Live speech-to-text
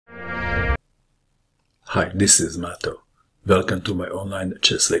Hi, this is Mato. Welcome to my online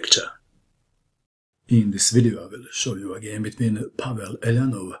chess lecture. In this video I will show you a game between Pavel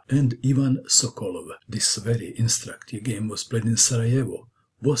Eljanov and Ivan Sokolov. This very instructive game was played in Sarajevo,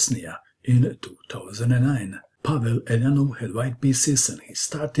 Bosnia in 2009. Pavel Eljanov had white pieces and he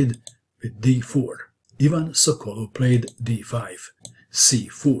started with d4. Ivan Sokolov played d5,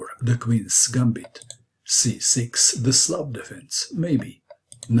 c4, the Queen's Gambit, c6, the Slav Defense, maybe,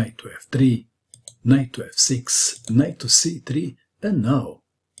 knight to f3, knight to f6, knight to c3, and now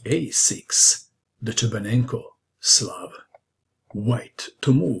a6, the Chebanenko, Slav. White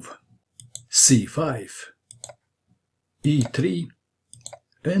to move, c5, e3,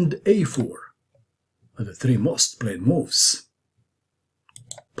 and a4 are the three most played moves.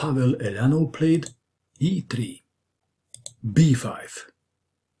 Pavel Eljanov played e3, b5,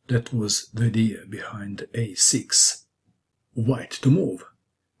 that was the idea behind a6. White to move,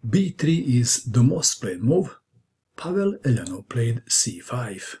 b3 is the most played move. Pavel Eljanov played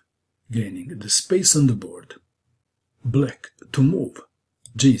c5, gaining the space on the board. Black to move,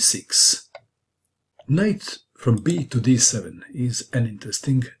 g6. Knight from b to d7 is an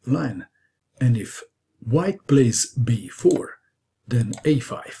interesting line, and if white plays b4, then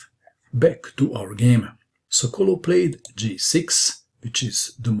a5. Back to our game. Sokolov played g6, which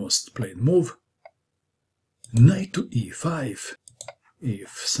is the most played move. Knight to e5. If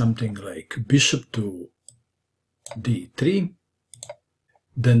something like bishop to d3,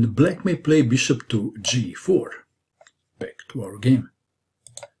 then black may play bishop to g4. Back to our game.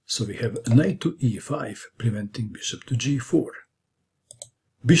 So we have knight to e5 preventing bishop to g4.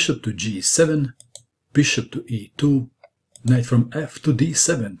 Bishop to g7, bishop to e2, knight from f to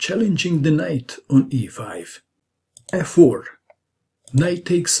d7 challenging the knight on e5. f4, knight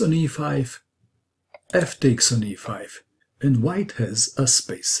takes on e5, f takes on e5. And white has a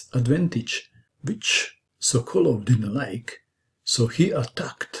space advantage, which Sokolov didn't like, so he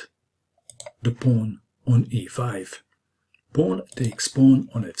attacked the pawn on e5. Pawn takes pawn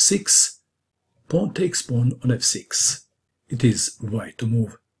on f6, pawn takes pawn on f6. It is white to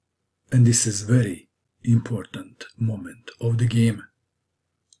move, and this is very important moment of the game.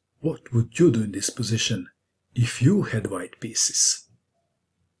 What would you do in this position if you had white pieces?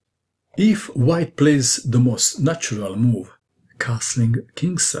 If white plays the most natural move, castling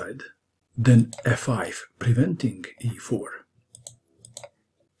kingside, then f5 preventing e4.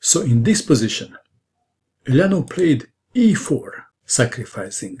 So in this position, Eljanov played e4,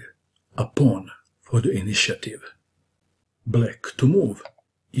 sacrificing a pawn for the initiative. Black to move.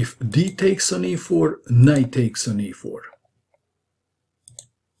 If d takes on e4, knight takes on e4.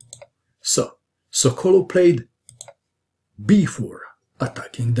 So Sokolov played b4,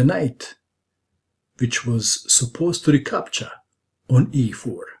 attacking the knight, which was supposed to recapture on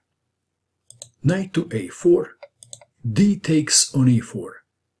e4. Knight to a4, d takes on e4,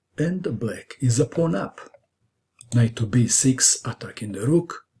 and black is a pawn up. Knight to b6, attacking the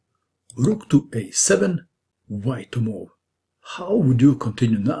rook. Rook to a7, white to move. How would you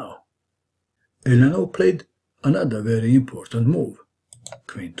continue now? Eljanov played another very important move.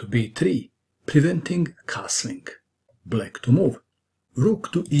 Queen to b3, preventing castling. Black to move.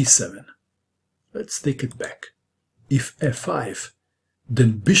 Rook to e7. Let's take it back. If f5,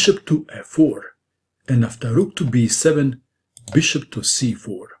 then bishop to f4, and after rook to b7, bishop to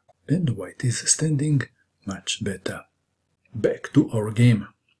c4, and white is standing much better. Back to our game.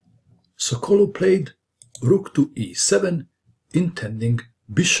 Sokolov played rook to e7, intending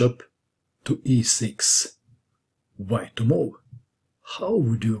bishop to e6. White to move. How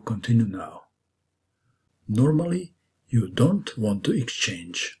would you continue now? Normally, you don't want to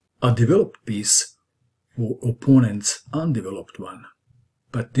exchange a developed piece for opponent's undeveloped one.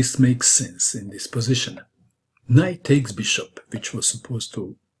 But this makes sense in this position. Knight takes bishop, which was supposed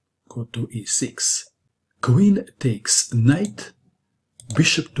to go to e6. Queen takes knight,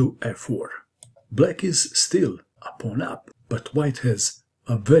 bishop to f4. Black is still a pawn up, but white has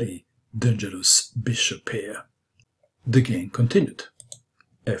a very dangerous bishop pair. The game continued.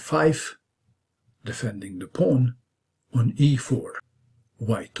 f5, defending the pawn on e4.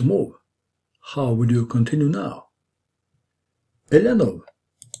 White to move. How would you continue now? Eljanov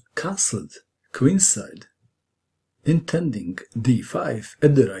castled queenside, intending d5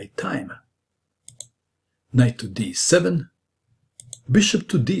 at the right time. Knight to d7, bishop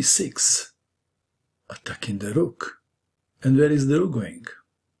to d6, attacking the rook. And where is the rook going?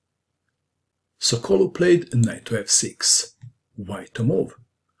 Sokolov played knight to f6, white to move.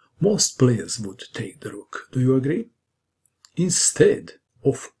 Most players would take the rook, do you agree? Instead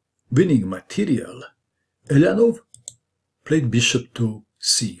of winning material, Eljanov played bishop to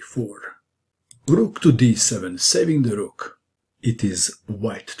c4. Rook to d7, saving the rook. It is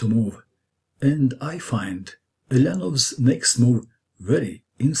white to move, and I find Eljanov's next move very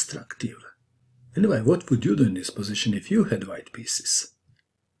instructive. Anyway, what would you do in this position if you had white pieces?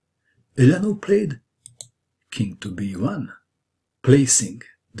 Eljanov played king to b1, placing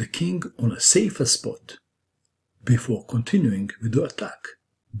the king on a safer spot before continuing with the attack.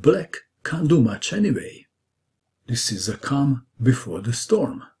 Black can't do much anyway. This is a calm before the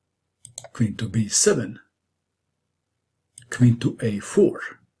storm. Queen to b7, queen to a4,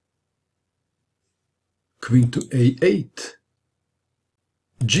 queen to a8,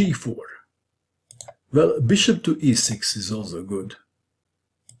 g4. Well, bishop to e6 is also good.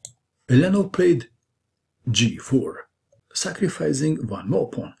 Eljanov played g4, sacrificing one more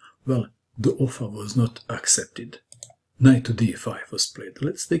pawn. Well, the offer was not accepted. Knight to d5 was played.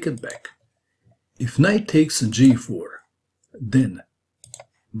 Let's take it back. If knight takes on g4, then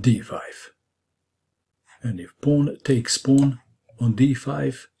d5. And if pawn takes pawn on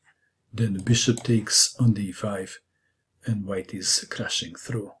d5, then bishop takes on d5, and white is crashing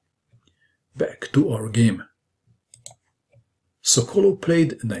through. Back to our game. Sokolov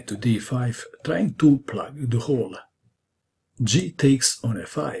played knight to d5, trying to plug the hole. G takes on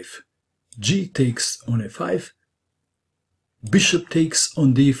f5, G takes on f5, bishop takes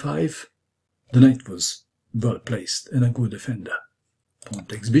on d5. The knight was well placed and a good defender. Pawn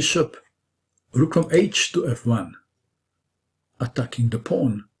takes bishop, rook from h to f1, attacking the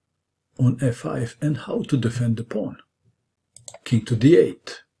pawn on f5 and how to defend the pawn. King to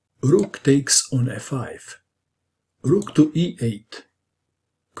d8, rook takes on f5, rook to e8,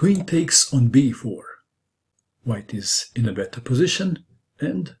 queen takes on b4. White is in a better position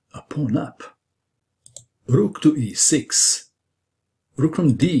and a pawn up. Rook to e6, rook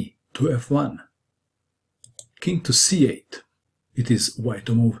from d to f1, king to c8. It is white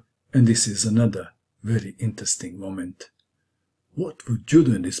to move, and this is another very interesting moment. What would you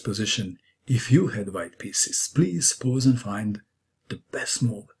do in this position if you had white pieces? Please pause and find the best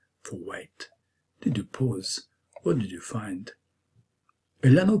move for white. Did you pause? What did you find?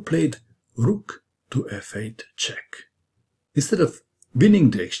 Eljanov played rook to f8 check. Instead of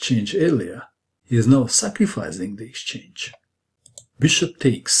winning the exchange earlier, he is now sacrificing the exchange. Bishop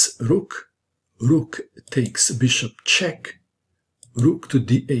takes rook, rook takes bishop check, rook to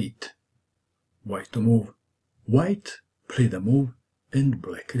d8. White to move. White played a move and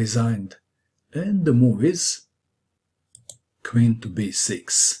black resigned. And the move is queen to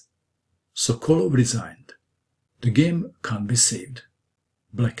b6. Sokolov resigned. The game can't be saved.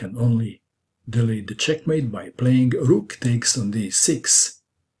 Black can only delay the checkmate by playing rook takes on d6.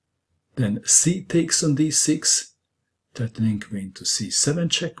 Then c takes on d6, threatening queen to c7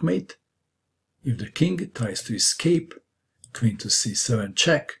 checkmate. If the king tries to escape, queen to c7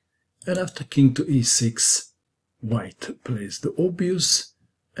 check, and after king to e6, white plays the obvious,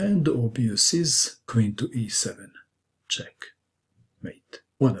 and the obvious is queen to e7 checkmate.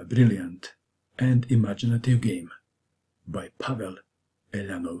 What a brilliant and imaginative game by Pavel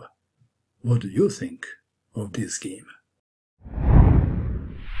Eljanov. What do you think of this game?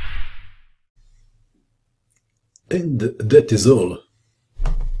 And that is all.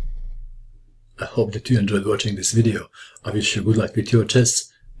 I hope that you enjoyed watching this video. I wish you good luck with your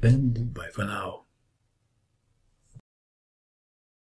chess, and bye for now.